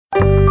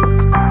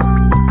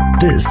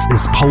This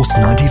is Pulse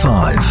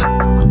 95.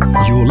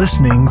 You're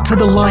listening to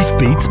the Life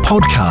Beats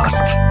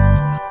podcast.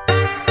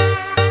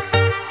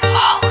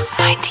 Pulse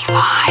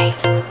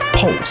 95.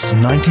 Pulse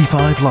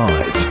 95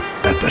 Live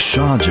at the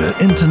Sharjah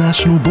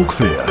International Book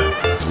Fair.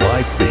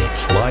 Live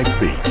Beats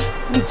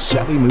with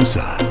Sally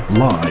Musa.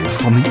 Live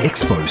from the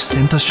Expo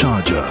Centre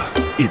Sharjah.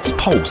 It's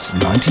Pulse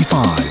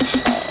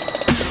 95.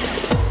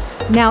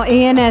 Now,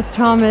 Ian S.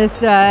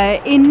 Thomas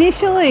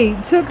initially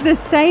took the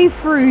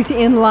safe route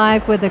in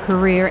life with a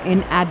career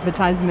in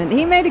advertisement.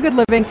 He made a good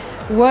living,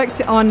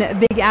 worked on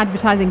big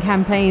advertising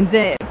campaigns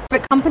for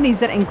companies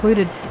that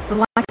included the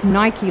likes of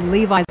Nike,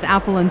 Levi's,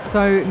 Apple, and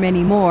so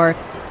many more.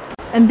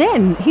 And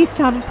then he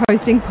started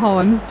posting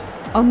poems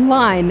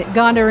online,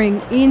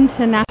 garnering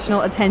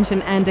international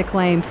attention and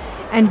acclaim,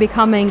 and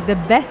becoming the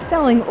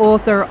best-selling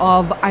author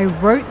of I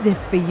Wrote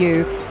This For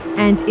You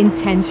and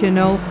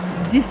Intentional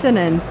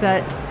Dissonance.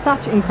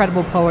 Such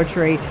incredible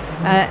poetry.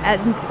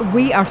 And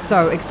we are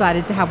so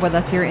excited to have with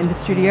us here in the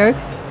studio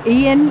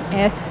Ian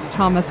S.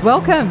 Thomas.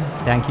 Welcome.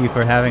 Thank you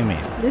for having me.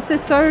 This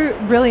is so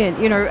brilliant.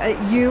 You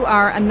know, you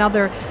are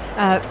another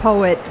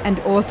poet and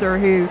author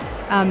who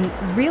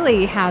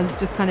really has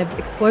just kind of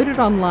exploded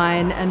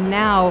online, and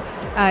now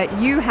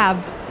you have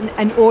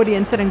an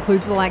audience that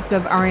includes the likes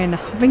of Arianna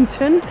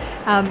Huffington,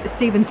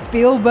 Steven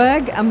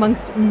Spielberg,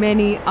 amongst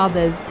many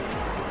others.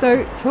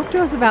 So talk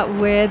to us about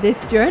where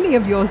this journey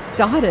of yours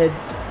started.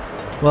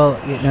 Well,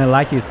 you know,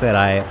 like you said,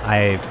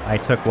 I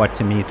took what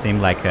to me seemed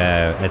like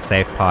a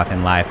safe path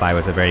in life. I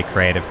was a very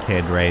creative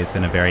kid raised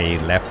in a very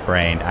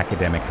left-brained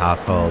academic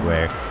household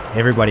where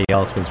everybody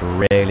else was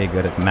really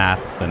good at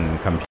maths and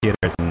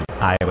computers, and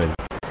I was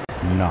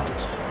not.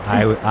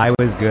 I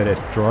was good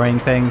at drawing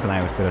things, and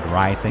I was good at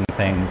writing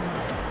things,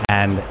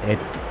 and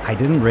I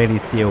didn't really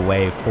see a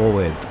way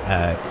forward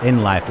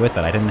in life with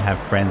it. I didn't have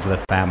friends or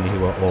family who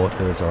were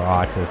authors or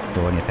artists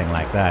or anything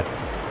like that.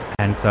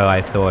 And so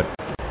I thought,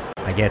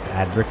 I guess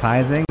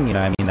advertising, you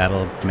know, I mean,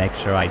 that'll make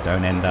sure I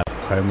don't end up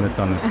homeless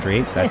on the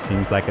streets. That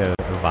seems like a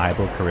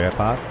viable career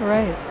path.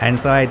 Right. And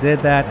so I did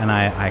that, and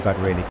I got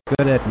really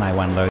good at it, and I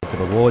won loads of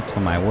awards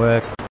for my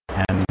work.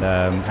 And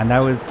that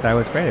was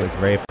great. It was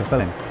very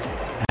fulfilling.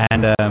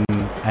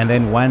 And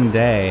then one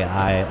day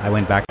I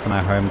went back to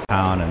my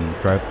hometown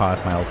and drove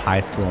past my old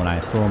high school, and I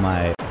saw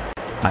my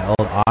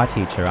old art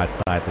teacher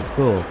outside the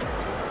school,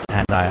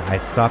 and I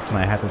stopped and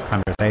I had this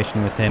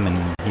conversation with him, and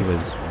he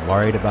was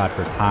worried about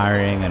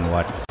retiring and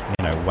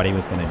what he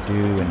was going to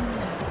do. And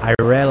I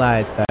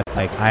realized that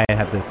like I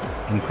had this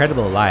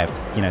incredible life,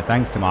 you know,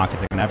 thanks to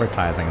marketing and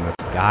advertising, and this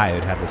guy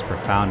who had this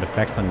profound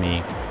effect on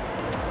me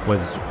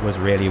was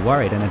really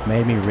worried, and it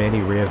made me really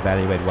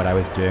reevaluate what I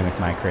was doing with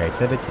my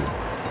creativity.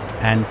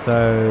 And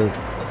so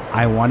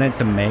I wanted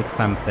to make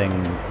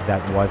something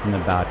that wasn't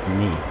about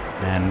me.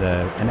 And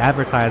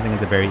advertising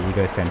is a very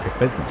egocentric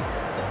business.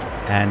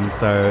 And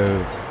so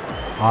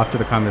after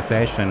the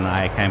conversation,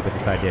 I came up with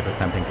this idea for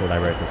something called I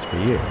Wrote This For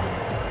You,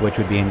 which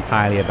would be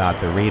entirely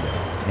about the reader.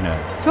 You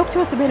know, talk to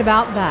us a bit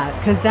about that,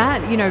 because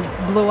that, you know,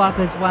 blew up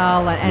as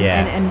well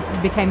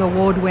and became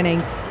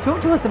award-winning. Talk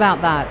to us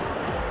about that.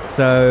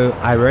 So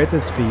I Wrote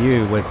This For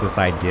You was this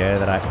idea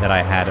that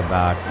I had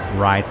about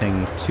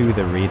writing to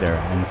the reader.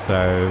 And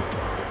so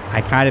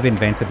I kind of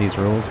invented these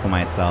rules for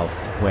myself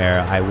where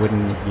I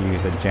wouldn't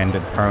use a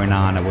gendered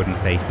pronoun. I wouldn't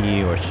say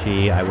he or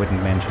she. I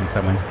wouldn't mention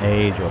someone's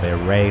age or their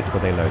race or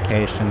their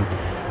location.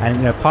 And,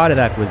 you know, part of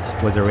that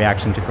was a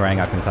reaction to growing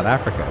up in South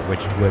Africa,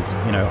 which was,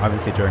 you know,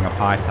 obviously during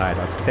apartheid,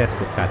 obsessed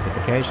with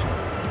classification.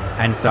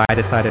 And so I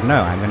decided,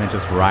 no, I'm going to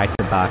just write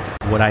about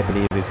what I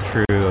believe is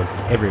true of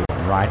everyone,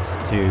 write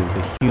to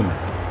the human.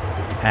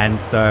 And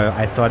so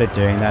I started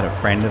doing that. A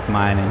friend of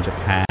mine in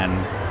Japan,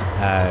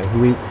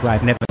 who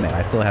I've never met,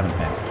 I still haven't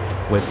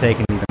met, was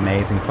taking these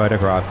amazing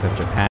photographs of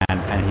Japan,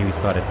 and he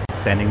started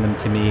sending them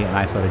to me, and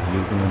I started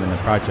using them in the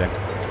project.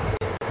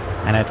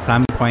 And at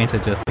some point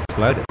it just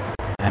exploded,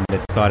 and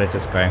it started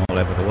just going all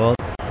over the world.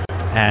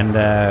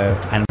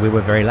 And we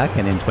were very lucky,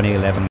 and in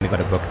 2011 we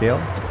got a book deal,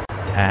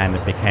 and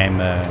it became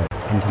an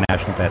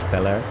international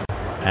bestseller,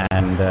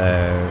 and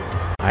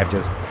I've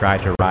just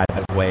tried to ride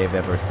that wave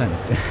ever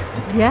since.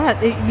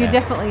 You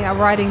definitely are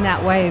riding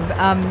that wave.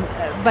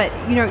 But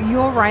you know,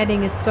 your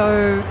writing is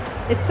so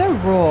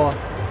raw.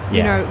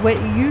 You know, what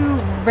you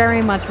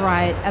very much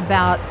write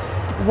about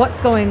what's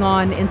going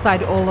on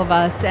inside all of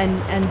us,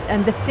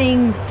 and the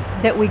things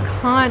that we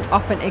can't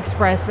often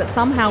express, but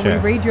somehow we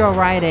read your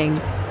writing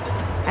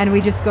and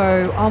we just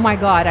go, oh my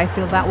God, I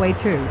feel that way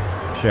too.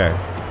 Sure.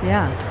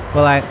 Yeah.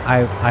 Well,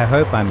 I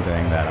hope I'm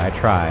doing that. I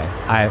try.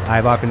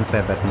 I've often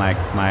said that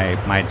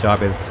my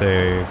job is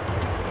to,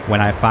 when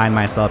I find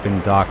myself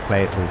in dark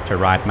places, to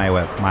write my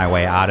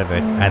way out of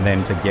it, and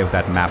then to give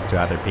that map to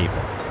other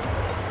people,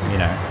 you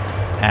know.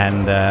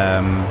 And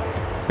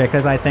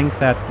because I think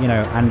that, you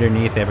know,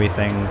 underneath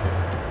everything,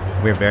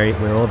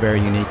 we're all very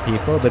unique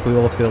people, but we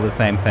all feel the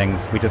same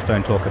things. We just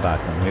don't talk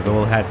about them. We've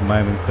all had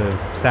moments of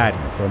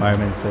sadness, or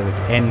moments of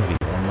envy,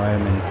 or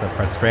moments of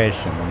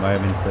frustration, or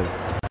moments of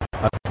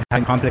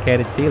having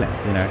complicated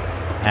feelings, you know.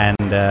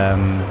 And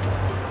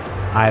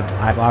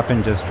I've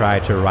often just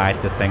tried to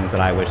write the things that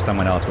I wish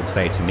someone else would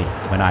say to me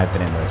when I've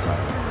been in those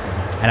moments.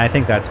 And I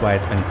think that's why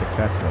it's been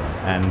successful.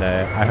 And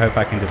I hope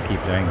I can just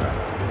keep doing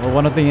that. Well,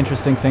 one of the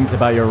interesting things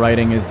about your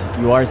writing is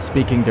you are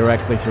speaking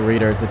directly to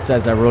readers. It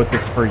says, I wrote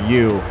this for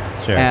you.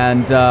 Sure.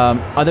 And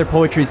other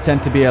poetries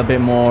tend to be a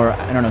bit more,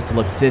 I don't know,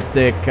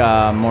 solipsistic,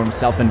 more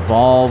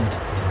self-involved.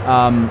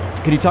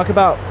 Could you talk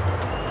about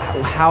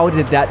how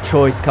did that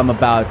choice come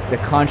about, the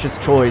conscious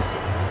choice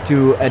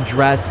to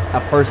address a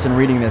person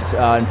reading this,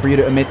 and for you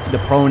to omit the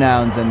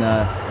pronouns and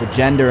the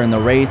gender and the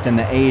race and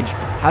the age?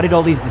 How did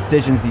all these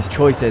decisions, these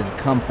choices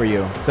come for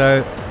you?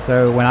 So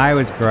when I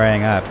was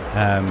growing up,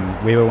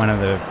 we were one of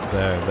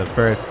the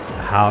first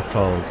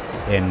households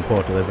in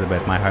Port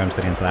Elizabeth, my home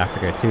city in South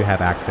Africa, to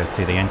have access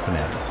to the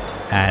internet.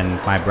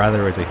 And my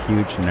brother was a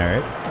huge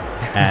nerd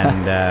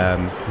and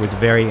was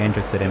very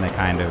interested in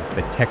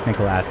the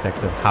technical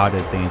aspects of how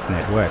does the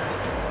internet work.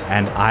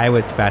 And I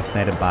was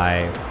fascinated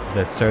by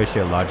the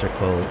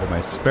sociological,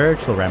 almost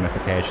spiritual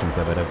ramifications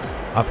of it,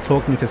 of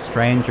talking to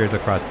strangers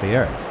across the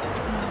earth.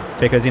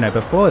 Because,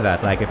 before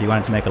that, like if you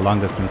wanted to make a long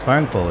distance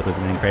phone call, it was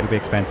an incredibly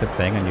expensive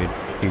thing, and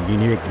you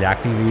knew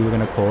exactly who you were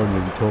going to call, and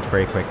you would talk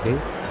very quickly.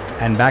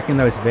 And back in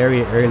those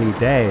very early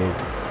days,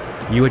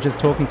 you were just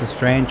talking to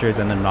strangers,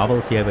 and the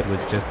novelty of it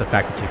was just the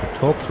fact that you could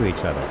talk to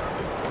each other.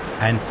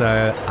 And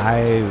so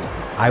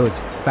I was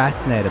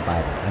fascinated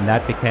by that, and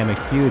that became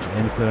a huge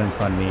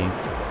influence on me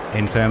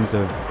in terms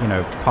of,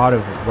 part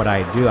of what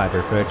I do, I've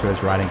referred to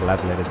as writing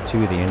love letters to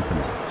the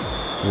internet,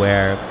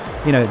 where,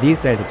 these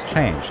days it's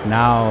changed.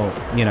 Now,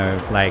 who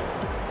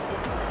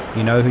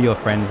your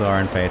friends are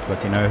on Facebook,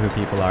 who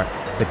people are.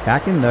 But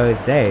back in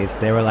those days,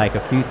 there were like a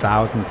few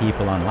thousand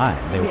people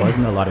online. There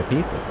wasn't a lot of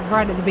people.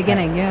 Right at the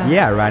beginning,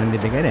 Yeah, right in the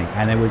beginning.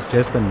 And it was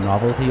just the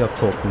novelty of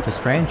talking to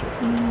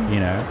strangers,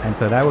 And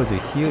so that was a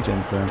huge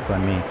influence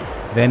on me.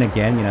 Then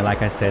again,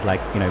 like I said,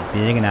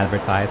 being in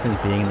advertising,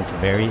 being in this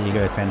very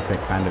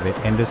egocentric kind of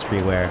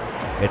industry where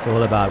it's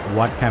all about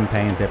what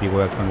campaigns have you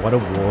worked on, what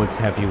awards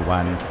have you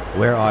won,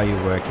 where are you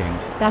working.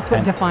 That's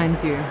what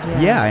defines you.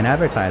 Yeah, in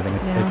advertising,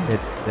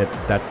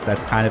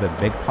 that's kind of a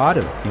big part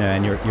of it,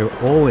 and you're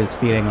always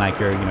feeling like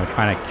you're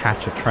trying to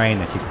catch a train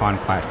that you can't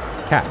quite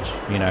catch,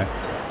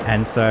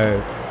 And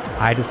so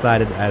I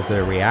decided as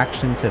a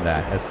reaction to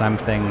that, as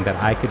something that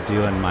I could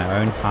do in my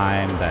own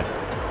time that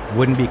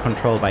wouldn't be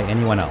controlled by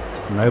anyone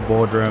else. No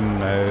boardroom,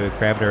 no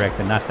creative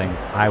director, nothing.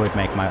 I would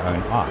make my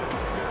own art.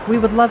 We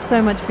would love so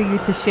much for you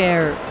to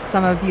share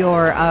some of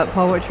your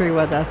poetry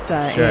with us,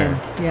 Sure. Ian.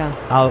 Yeah.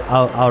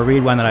 I'll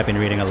read one that I've been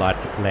reading a lot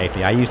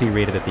lately. I usually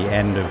read it at the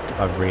end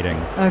of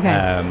readings. Okay.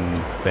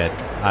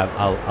 But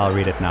I'll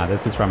read it now.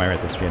 This is from I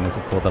Wrote This For You, and this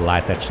is called The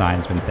Light That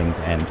Shines When Things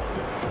End.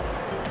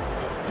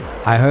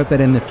 I hope that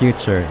in the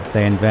future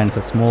they invent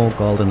a small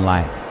golden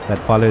light that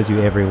follows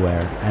you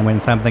everywhere, and when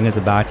something is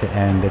about to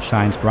end, it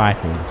shines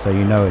brightly, so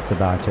you know it's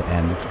about to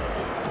end.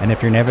 And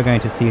if you're never going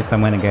to see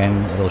someone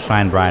again, it'll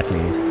shine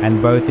brightly,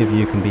 and both of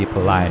you can be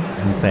polite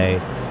and say,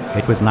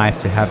 "It was nice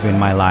to have you in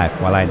my life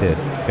while I did.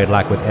 Good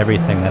luck with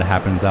everything that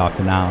happens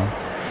after now."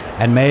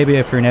 And maybe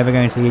if you're never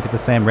going to eat at the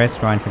same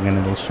restaurant again,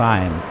 it'll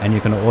shine, and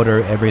you can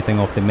order everything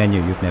off the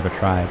menu you've never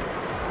tried.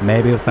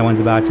 Maybe if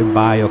someone's about to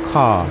buy your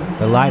car,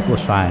 the light will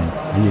shine,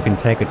 and you can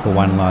take it for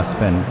one last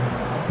spin.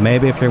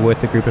 Maybe if you're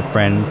with a group of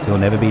friends, you'll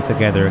never be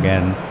together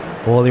again.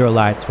 All your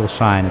lights will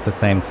shine at the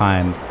same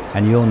time,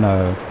 and you'll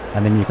know,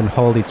 and then you can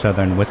hold each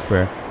other and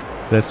whisper,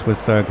 "This was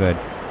so good.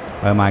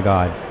 Oh my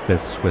God,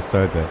 this was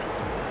so good."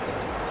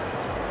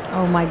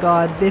 Oh my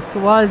God, this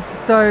was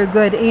so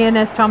good. Ian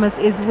S. Thomas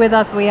is with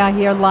us. We are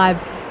here live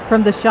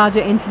from the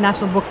Sharjah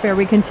International Book Fair.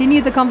 We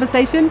continue the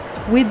conversation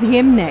with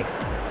him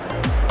next.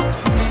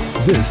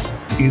 This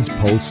is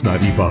Pulse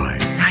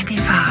 95.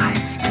 95.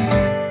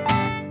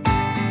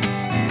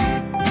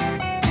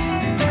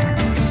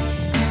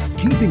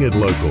 Keeping it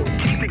local.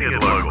 Keeping it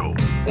local.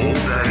 All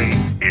day,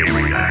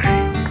 every day.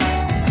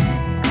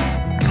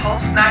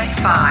 Pulse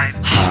 95.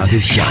 Heart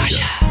of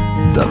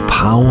Sharjah. The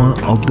power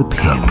of the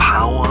pen.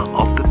 Power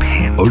of the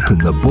pen. Open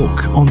the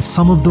book on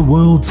some of the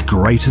world's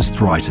greatest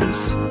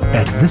writers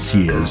at this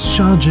year's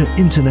Sharjah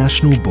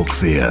International Book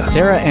Fair.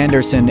 Sarah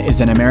Anderson is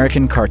an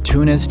American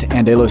cartoonist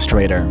and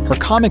illustrator. Her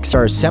comics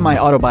are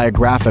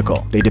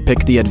semi-autobiographical. They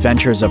depict the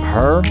adventures of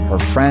her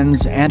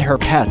friends, and her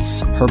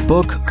pets. Her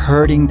book,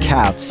 Herding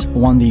Cats,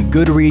 won the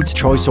Goodreads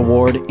Choice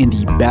Award in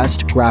the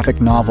Best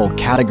Graphic Novel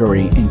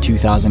category in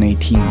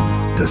 2018.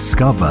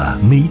 Discover,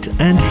 meet,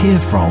 and hear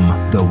from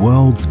the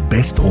world's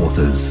best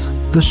authors.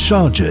 The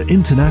Sharjah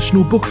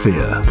International Book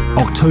Fair,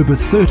 October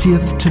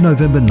 30th to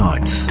November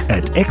 9th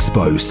at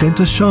Expo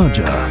Centre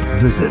Sharjah.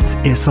 Visit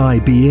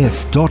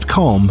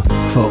sibf.com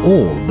for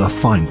all the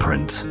fine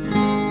print.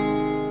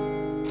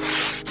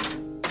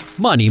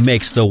 Money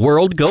makes the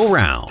world go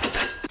round.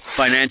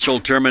 Financial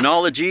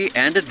terminology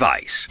and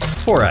advice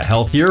for a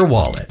healthier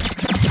wallet.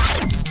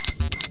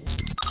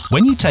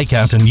 When you take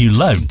out a new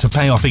loan to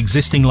pay off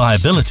existing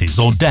liabilities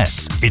or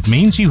debts, it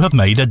means you have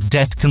made a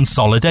debt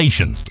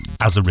consolidation.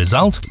 As a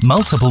result,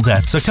 multiple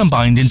debts are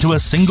combined into a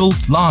single,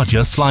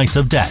 larger slice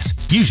of debt.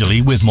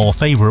 usually with more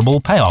favorable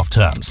payoff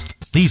terms.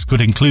 These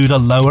could include a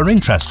lower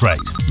interest rate,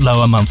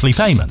 lower monthly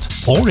payment,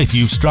 or if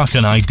you've struck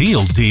an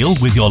ideal deal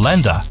with your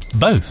lender,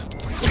 both.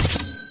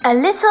 A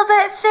little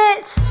bit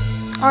fit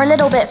or a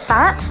little bit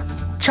fat?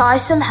 Try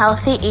some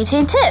healthy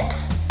eating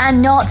tips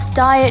and not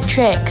diet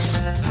tricks.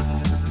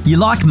 You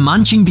like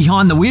munching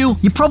behind the wheel?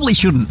 You probably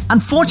shouldn't.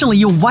 Unfortunately,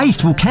 your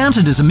waist will count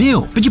it as a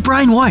meal, but your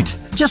brain won't.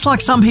 Just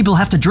like some people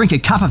have to drink a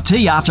cup of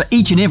tea after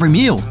each and every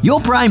meal, your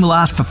brain will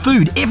ask for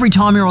food every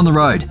time you're on the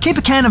road. Keep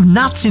a can of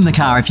nuts in the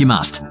car if you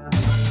must.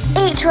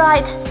 Eat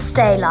right,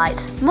 stay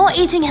light. More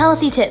eating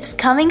healthy tips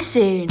coming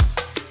soon.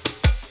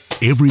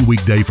 Every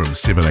weekday from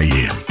 7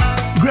 a.m.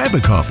 Grab a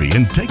coffee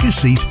and take a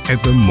seat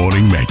at the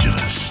Morning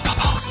Majlis.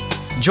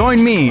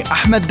 Join me,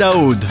 Ahmed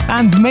Daoud.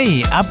 And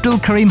me, Abdul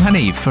Karim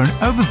Hanif, for an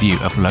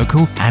overview of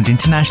local and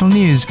international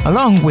news,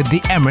 along with the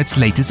Emirates'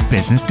 latest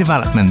business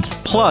development.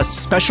 Plus,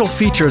 special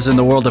features in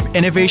the world of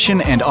innovation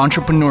and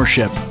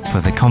entrepreneurship.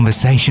 For the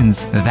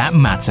conversations that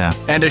matter.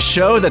 And a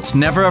show that's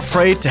never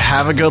afraid to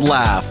have a good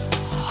laugh.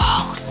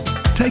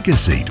 Take a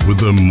seat with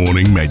the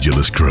Morning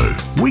Majlis crew.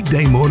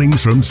 Weekday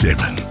mornings from 7,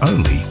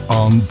 only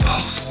on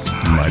Pulse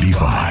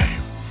 95.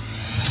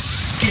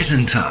 Get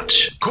in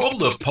touch. Call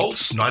the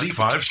Pulse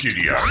 95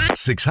 studio.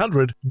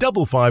 600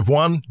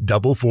 551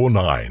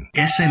 449.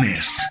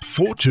 SMS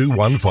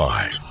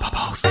 4215.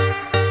 Pulse.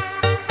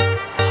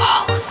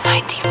 Pulse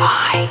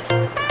 95.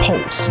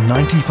 Pulse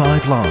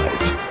 95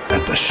 Live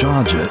at the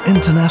Sharjah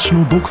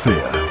International Book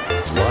Fair.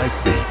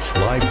 Live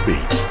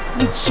beats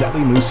with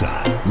Sally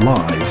Musa.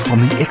 Live from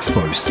the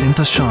Expo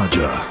Centre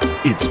Sharjah.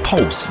 It's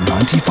Pulse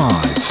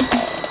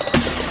 95.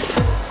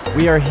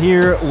 We are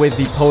here with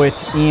the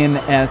poet Ian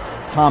S.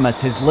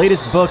 Thomas. His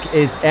latest book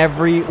is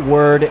Every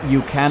Word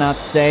You Cannot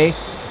Say.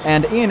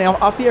 And Ian,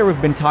 off the air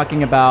we've been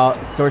talking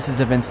about sources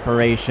of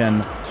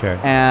inspiration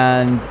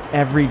and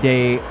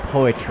everyday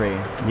poetry.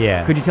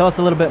 Yeah. Could you tell us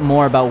a little bit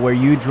more about where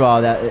you draw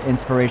that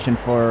inspiration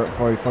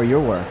for your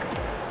work?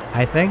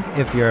 I think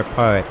if you're a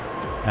poet,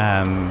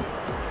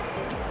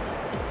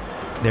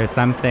 there's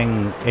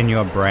something in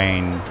your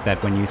brain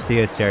that when you see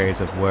a series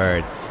of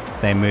words,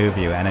 they move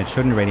you, and it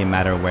shouldn't really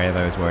matter where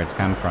those words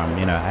come from.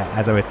 You know,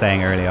 as I was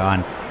saying earlier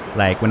on,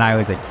 like when I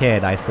was a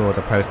kid, I saw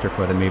the poster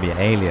for the movie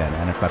Alien,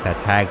 and it's got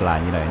that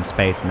tagline, you know, in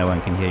space, no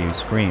one can hear you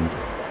scream.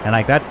 And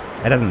like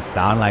it doesn't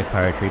sound like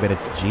poetry, but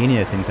it's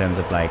genius in terms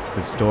of like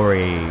the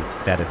story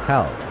that it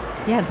tells.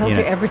 Yeah, it tells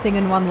you everything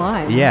in one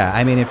line. Yeah,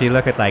 I mean, if you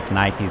look at like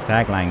Nike's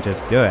tagline,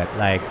 just do it.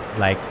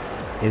 Like,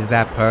 is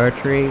that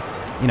poetry?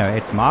 You know,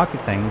 it's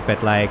marketing,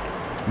 but like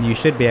you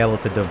should be able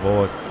to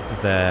divorce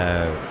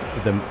the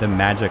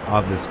magic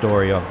of the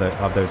story of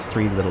those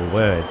three little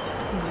words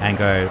and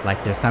go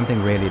like, there's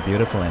something really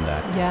beautiful in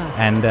that. Yeah.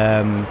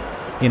 And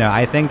you know,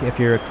 I think if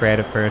you're a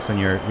creative person,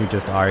 you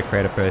just are a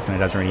creative person. It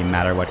doesn't really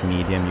matter what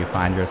medium you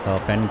find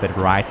yourself in. But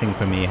writing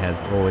for me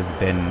has always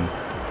been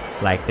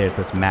like there's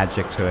this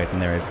magic to it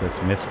and there is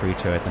this mystery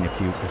to it. And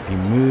if you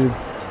move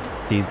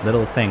these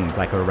little things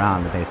like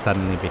around, they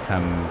suddenly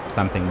become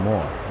something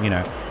more, you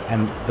know.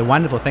 And the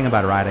wonderful thing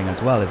about writing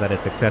as well is that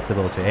it's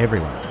accessible to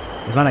everyone.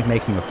 It's not like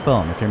making a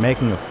film. If you're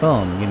making a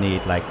film, you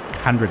need like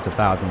hundreds of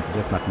thousands,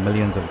 if not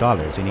millions of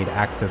dollars. You need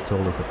access to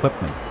all this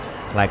equipment.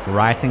 Like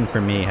writing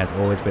for me has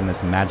always been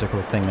this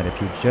magical thing that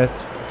if you just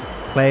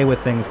play with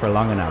things for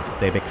long enough,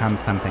 they become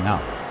something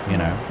else, you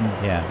know?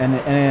 Mm-hmm.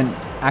 Yeah. And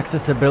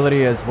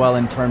accessibility as well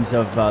in terms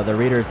of the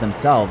readers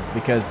themselves,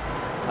 because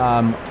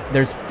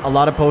there's a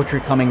lot of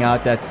poetry coming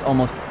out that's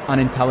almost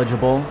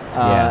unintelligible,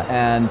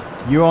 and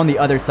you're on the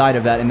other side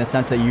of that in the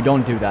sense that you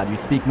don't do that. You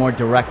speak more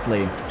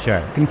directly.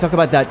 Sure. Can you talk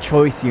about that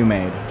choice you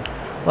made?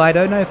 Well, I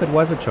don't know if it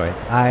was a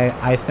choice.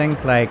 I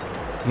think like,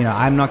 you know,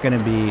 I'm not going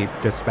to be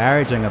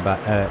disparaging about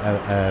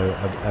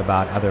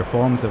other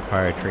forms of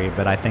poetry,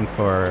 but I think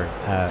for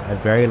a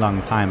very long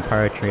time,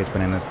 poetry has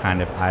been in this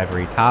kind of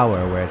ivory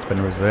tower where it's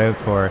been reserved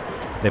for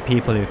the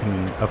people who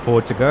can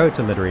afford to go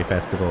to literary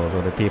festivals,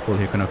 or the people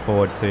who can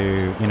afford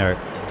to, you know,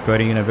 go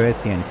to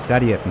university and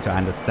study it and to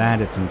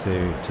understand it and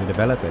to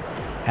develop it.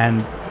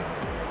 And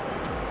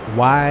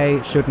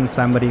why shouldn't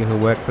somebody who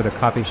works at a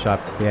coffee shop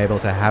be able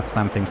to have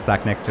something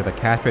stuck next to the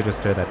cash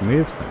register that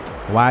moves them?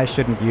 Why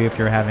shouldn't you, if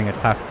you're having a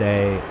tough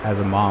day as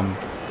a mom,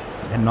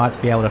 and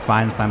not be able to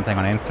find something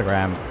on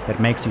Instagram that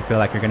makes you feel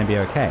like you're going to be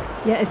okay?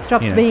 Yeah, it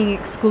stops being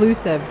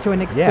exclusive to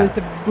an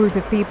exclusive group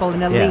of people,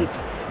 an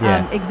elite.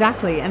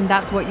 Exactly, and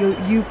that's what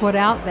you put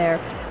out there.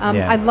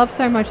 I love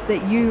so much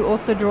that you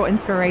also draw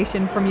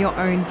inspiration from your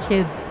own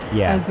kids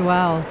as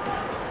well.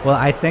 Well,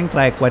 I think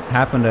like what's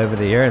happened over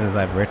the years is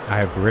I've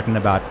written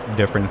about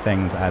different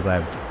things as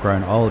I've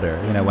grown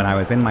older. You know, when I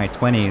was in my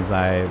 20s,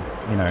 I,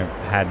 you know,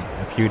 had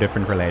a few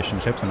different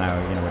relationships, and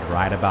I, you know, would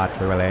write about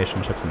the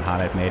relationships and how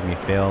that made me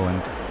feel.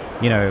 And,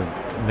 you know,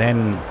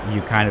 then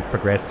you kind of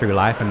progress through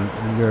life,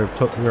 and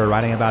you're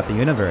writing about the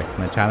universe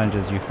and the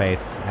challenges you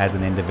face as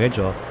an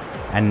individual.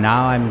 And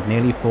now I'm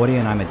nearly 40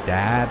 and I'm a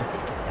dad,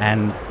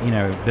 and, you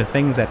know, the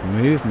things that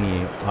move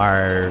me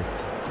are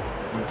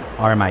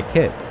are my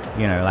kids,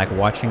 like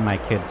watching my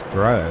kids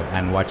grow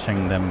and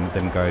watching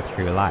them go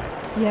through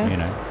life.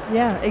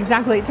 Yeah,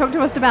 exactly. Talk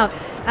to us about,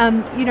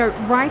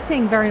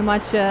 writing very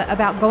much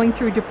about going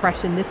through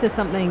depression. This is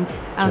something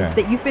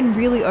that you've been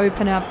really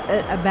open up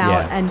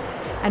about,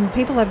 and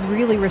people have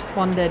really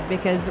responded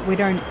because we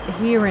don't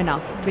hear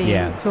enough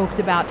being talked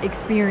about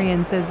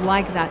experiences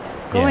like that,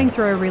 going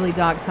through a really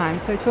dark time.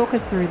 So talk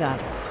us through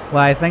that.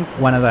 Well, I think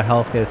one of the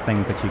healthiest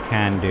things that you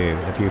can do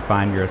if you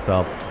find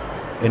yourself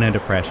in a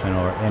depression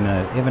or in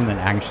even an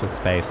anxious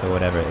space or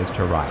whatever is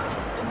to write.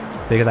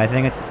 Because I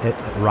think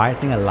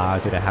writing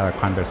allows you to have a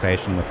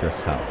conversation with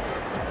yourself,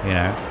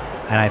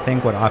 And I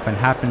think what often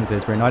happens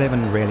is we're not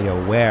even really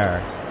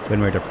aware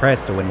when we're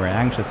depressed or when we're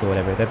anxious or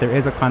whatever, that there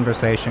is a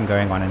conversation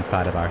going on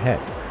inside of our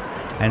heads.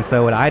 And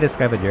so what I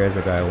discovered years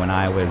ago when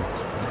I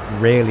was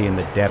really in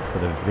the depths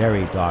of a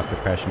very dark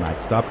depression, I'd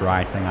stopped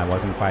writing. I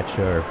wasn't quite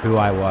sure who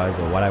I was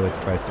or what I was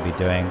supposed to be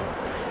doing.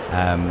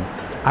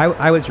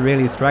 I was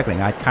really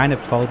struggling. I kind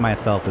of told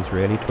myself this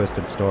really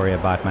twisted story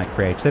about my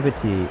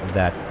creativity,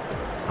 that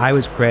I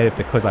was creative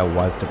because I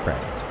was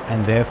depressed.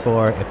 And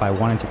therefore, if I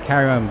wanted to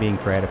carry on being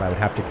creative, I would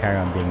have to carry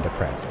on being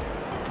depressed.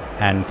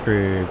 And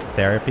through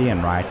therapy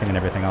and writing and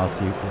everything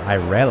else, I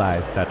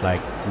realized that,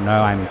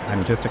 no,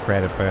 I'm just a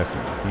creative person.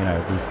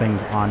 These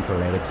things aren't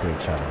related to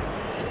each other.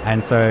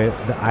 And so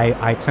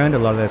I turned a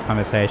lot of those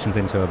conversations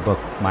into a book,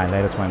 my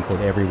latest one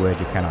called Every Word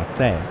You Cannot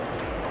Say.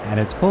 And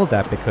it's called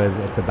that because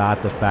it's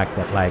about the fact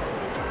that,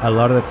 a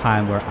lot of the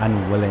time we're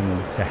unwilling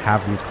to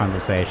have these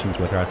conversations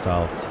with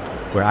ourselves.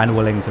 We're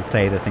unwilling to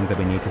say the things that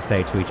we need to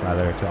say to each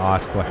other, to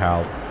ask for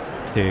help,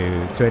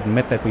 to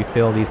admit that we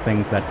feel these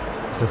things that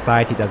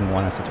society doesn't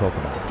want us to talk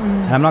about.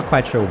 And I'm not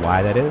quite sure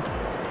why that is,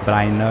 but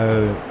I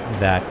know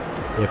that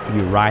if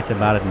you write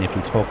about it and if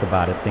you talk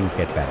about it, things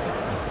get better.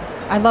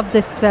 I love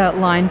this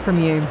line from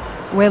you.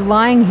 We're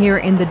lying here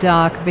in the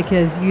dark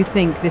because you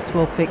think this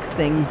will fix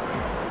things.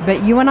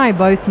 But you and I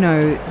both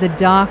know the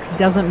dark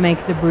doesn't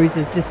make the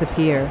bruises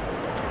disappear.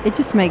 It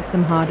just makes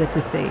them harder to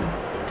see.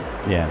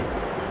 Yeah.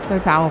 So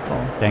powerful.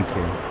 Thank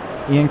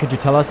you. Ian, could you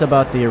tell us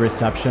about the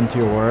reception to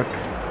your work?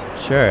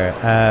 Sure.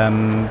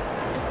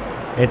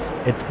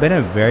 It's been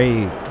a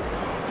very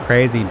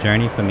crazy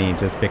journey for me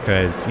just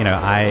because,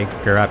 I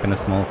grew up in a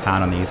small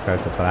town on the east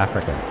coast of South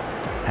Africa.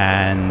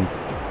 And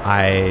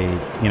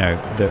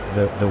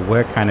the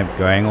work kind of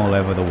going all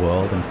over the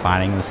world and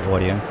finding this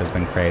audience has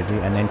been crazy.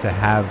 And then to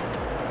have,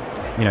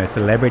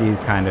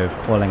 celebrities kind of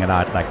calling it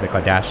out, like the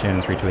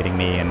Kardashians retweeting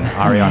me and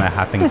Ariana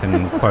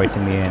Huffington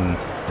quoting me in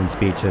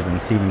speeches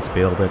and Steven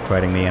Spielberg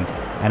quoting me. And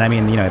I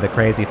mean, the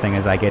crazy thing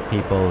is I get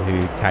people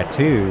who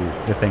tattoo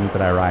the things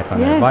that I write on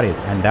their bodies.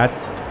 And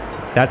that's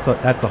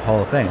a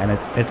whole thing. And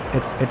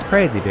it's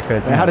crazy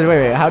because... How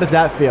does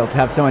that feel to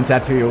have someone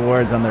tattoo your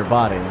words on their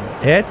body?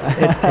 It's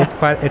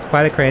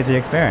quite a crazy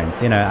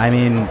experience, I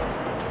mean...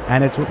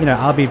 And it's,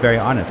 I'll be very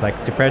honest,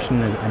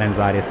 depression and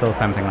anxiety is still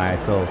something that I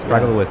still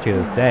struggle with to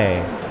this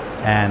day.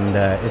 And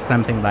it's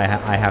something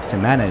that I have to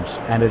manage.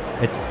 And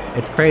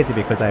it's crazy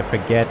because I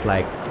forget,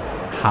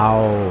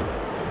 how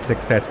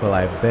successful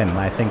I've been.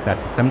 I think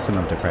that's a symptom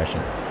of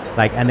depression.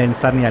 And then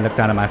suddenly I look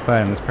down at my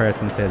phone and this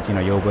person says,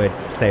 your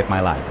words saved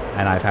my life.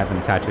 And I've had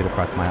them tattooed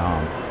across my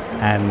arm.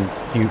 And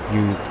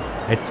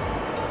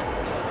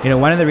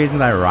one of the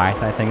reasons I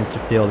write, I think, is to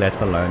feel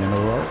less alone in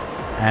the world.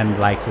 And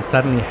to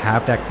suddenly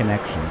have that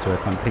connection to a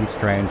complete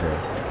stranger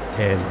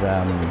is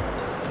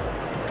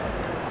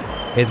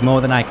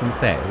more than I can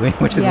say,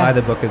 which is why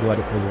the book is what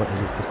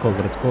is called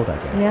what it's called, I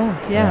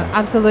guess. Yeah,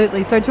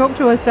 absolutely. So talk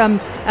to us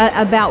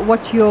about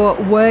what you're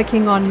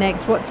working on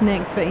next. What's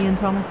next for Ian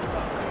Thomas?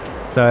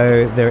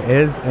 So there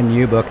is a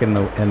new book in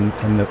the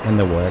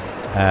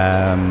works.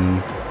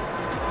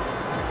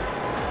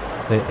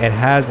 It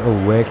has a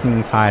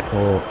working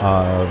title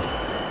of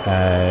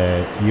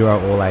 "You Are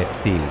All I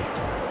See,"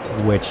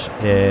 which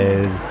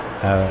is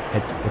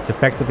it's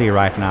effectively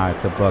right now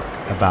it's a book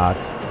about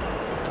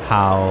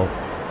how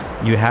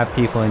you have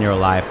people in your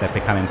life that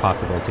become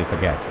impossible to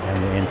forget,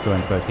 and the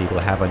influence those people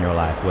have on your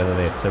life, whether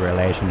it's a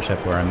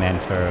relationship or a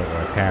mentor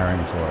or a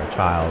parent or a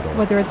child, or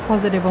whether it's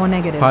positive or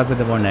negative.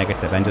 Positive or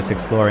negative, and just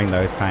exploring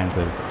those kinds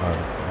of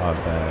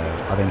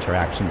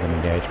interactions and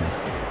engagements.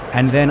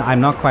 And then I'm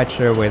not quite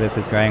sure where this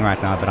is going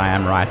right now, but I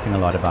am writing a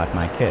lot about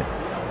my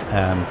kids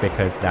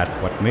because that's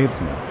what moves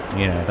me.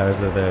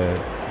 Those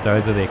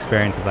are the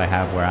experiences I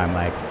have where I'm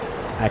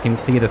I can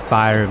see the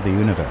fire of the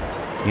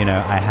universe.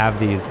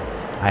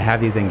 I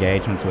have these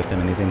engagements with them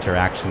and these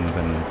interactions,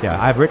 and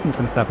I've written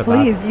some stuff about...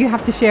 Please, you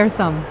have to share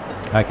some.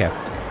 Okay.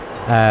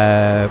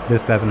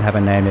 This doesn't have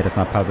a name yet, it's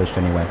not published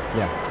anyway.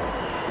 Yeah.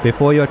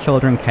 Before your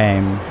children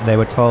came, they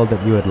were told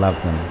that you would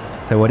love them.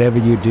 So whatever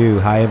you do,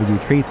 however you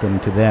treat them,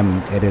 to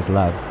them, it is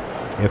love.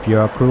 If you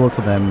are cruel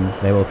to them,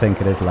 they will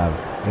think it is love.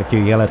 If you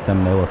yell at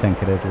them, they will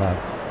think it is love.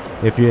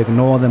 If you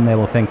ignore them, they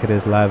will think it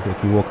is love.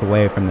 If you walk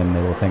away from them,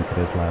 they will think it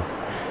is love.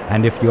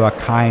 And if you are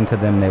kind to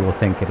them, they will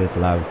think it is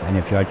love. And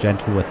if you are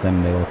gentle with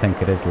them, they will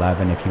think it is love.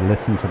 And if you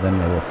listen to them,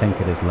 they will think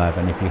it is love.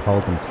 And if you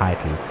hold them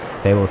tightly,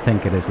 they will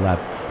think it is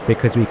love.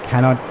 Because we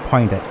cannot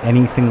point at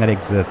anything that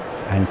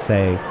exists and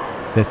say,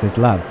 this is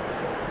love.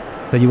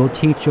 So you will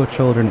teach your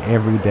children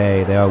every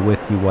day they are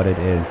with you what it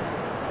is.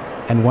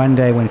 And one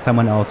day when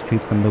someone else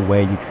treats them the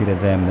way you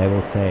treated them, they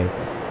will say,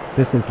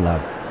 this is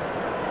love.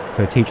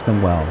 So teach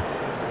them well,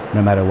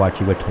 no matter what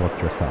you were taught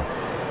yourself.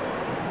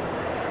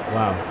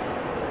 Wow.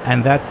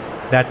 And that's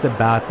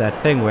about that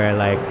thing where,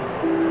 like,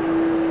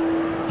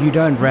 you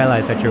don't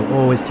realize that you're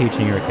always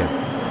teaching your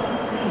kids.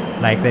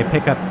 Like, they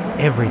pick up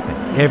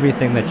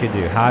everything that you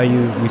do, how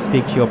you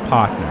speak to your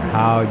partner,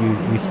 how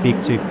you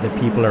speak to the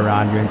people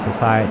around you in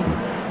society,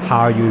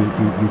 how you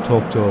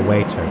talk to a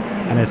waiter,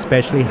 and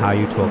especially how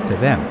you talk to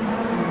them.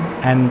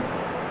 And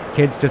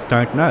kids just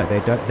don't know.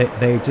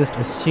 They just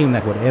assume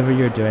that whatever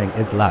you're doing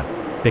is love,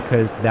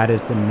 because that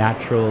is the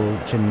natural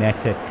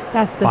genetic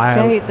that's the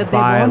state that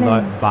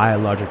they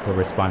biological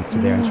response to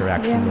their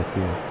interaction with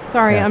you.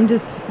 Sorry, I'm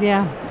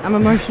I'm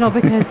emotional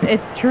because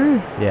it's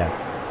true. Yeah.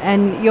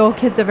 And your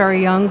kids are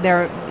very young.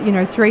 They're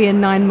 3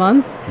 and 9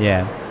 months.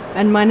 Yeah.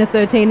 And mine are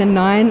 13 and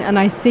 9, and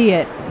I see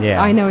it.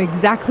 Yeah. I know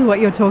exactly what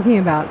you're talking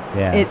about.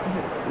 Yeah. It's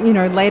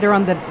later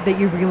on that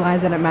you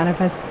realize that it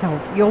manifests itself.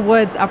 Your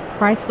words are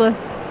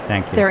priceless.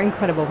 Thank you. They're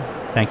incredible.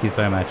 Thank you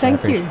so much.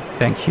 Thank you.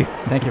 Thank you.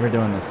 Thank you for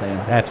doing this, Ian.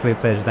 Absolute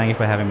pleasure. Thank you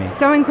for having me.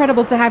 So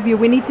incredible to have you.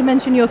 We need to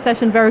mention your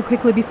session very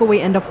quickly before we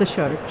end off the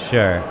show.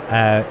 Sure.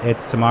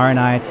 It's tomorrow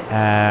night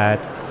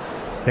at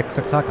 6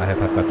 o'clock. I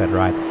hope I've got that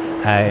right.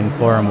 In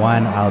Forum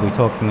 1, I'll be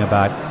talking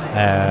about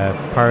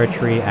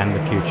poetry and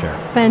the future.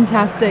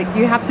 Fantastic.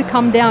 You have to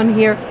come down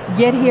here,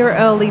 get here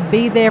early,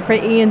 be there for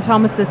Ian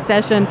Thomas's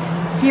session,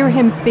 hear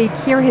him speak,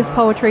 hear his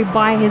poetry,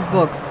 buy his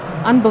books.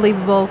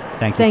 Unbelievable.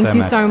 Thank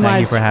you so much.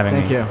 Thank you for having me.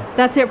 Thank you.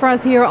 That's it for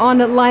us here on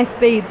Life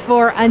Beats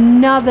for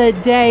another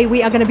day.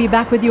 We are going to be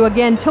back with you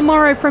again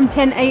tomorrow from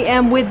 10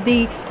 a.m. with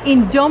the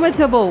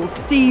indomitable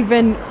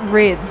Stephen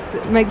Ritz.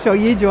 Make sure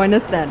you join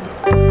us then.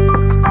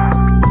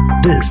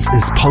 This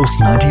is Pulse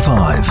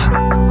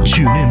 95.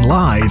 Tune in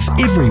live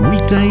every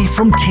weekday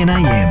from 10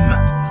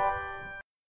 a.m.